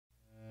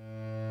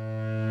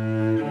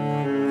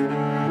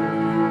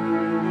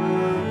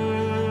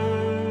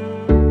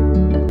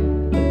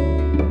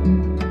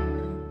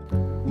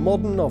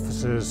Modern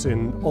offices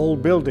in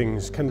old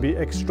buildings can be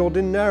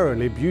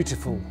extraordinarily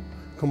beautiful,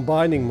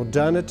 combining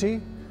modernity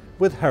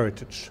with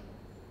heritage.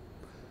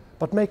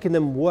 But making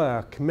them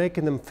work,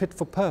 making them fit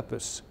for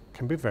purpose,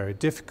 can be very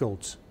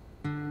difficult.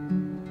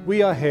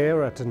 We are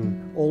here at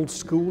an old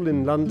school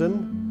in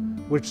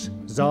London, which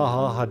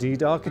Zaha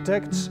Hadid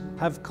Architects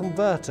have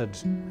converted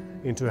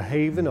into a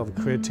haven of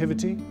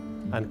creativity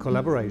and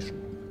collaboration.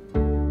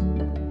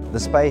 The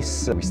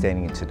space we're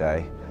standing in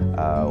today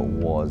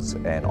was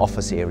an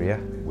office area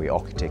where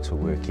architects were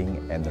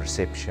working, and the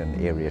reception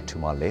area to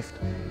my left,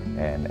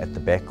 and at the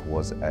back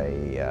was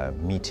a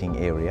meeting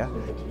area.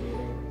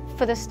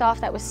 For the staff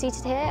that was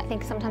seated here, I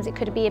think sometimes it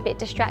could be a bit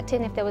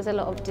distracting if there was a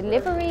lot of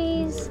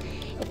deliveries,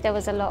 if there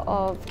was a lot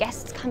of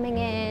guests coming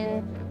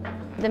in.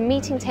 The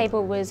meeting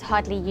table was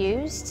hardly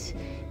used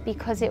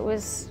because it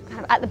was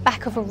kind of at the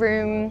back of a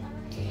room.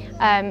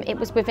 It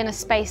was within a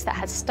space that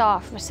had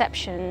staff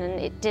reception,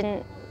 and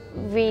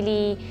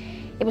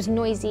it was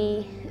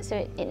noisy, so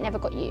it never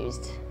got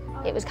used.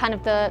 It was kind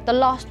of the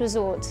last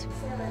resort.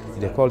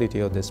 The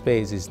quality of the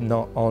space is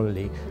not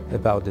only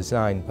about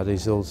design, but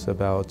it's also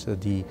about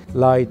the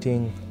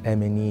lighting,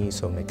 M&E,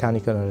 so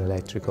mechanical and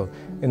electrical,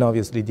 and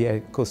obviously the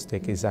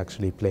acoustic is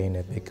actually playing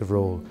a big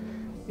role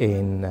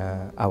in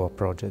our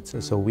projects.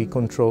 So we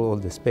control all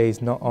the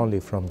space, not only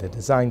from the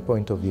design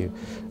point of view,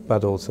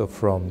 but also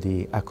from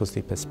the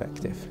acoustic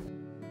perspective.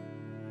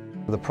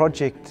 The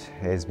project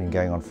has been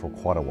going on for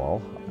quite a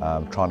while,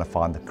 trying to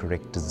find the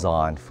correct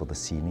design for the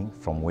ceiling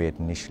from where it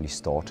initially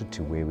started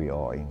to where we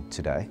are in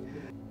today.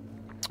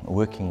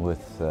 Working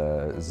with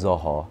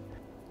Zaha.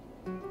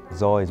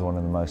 Zaha is one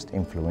of the most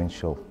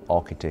influential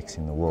architects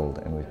in the world,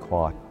 and we're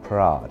quite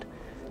proud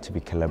to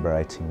be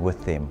collaborating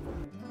with them.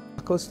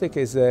 Acoustic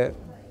is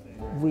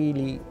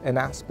really an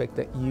aspect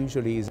that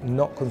usually is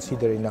not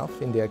considered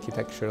enough in the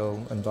architectural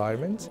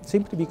environment,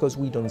 simply because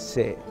we don't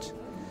see it.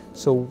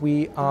 So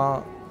we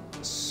are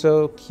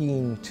so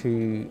keen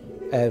to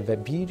have a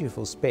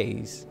beautiful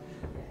space,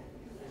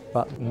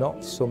 but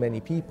not so many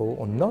people,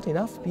 or not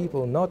enough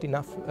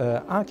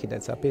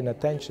architects are paying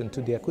attention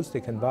to the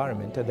acoustic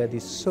environment that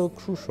is so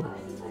crucial.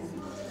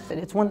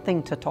 It's one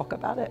thing to talk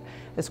about it,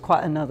 it's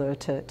quite another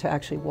to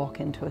actually walk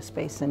into a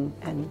space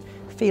and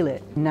feel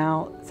it.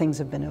 Now things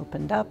have been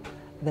opened up,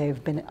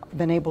 they've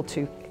been able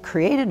to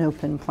create an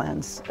open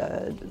plans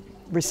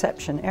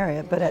reception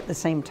area, but at the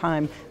same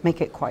time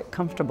make it quite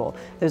comfortable.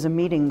 There's a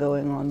meeting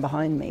going on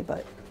behind me,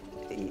 but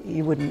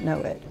you wouldn't know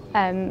it.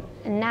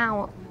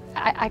 Now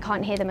I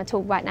can't hear them at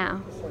all right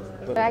now.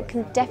 But I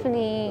can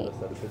definitely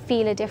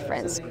feel a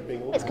difference.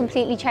 It's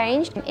completely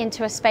changed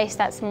into a space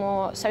that's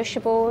more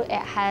sociable. It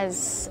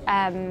has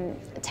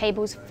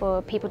tables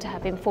for people to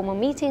have informal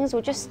meetings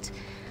or just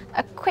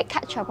a quick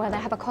catch-up where they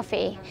have a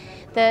coffee.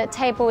 The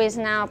table is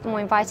now more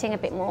inviting, a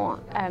bit more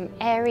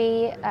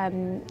airy,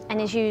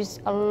 and is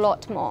used a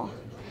lot more.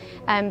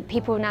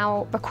 People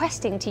now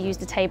requesting to use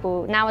the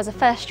table now as a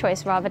first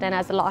choice rather than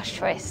as a last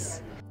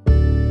choice.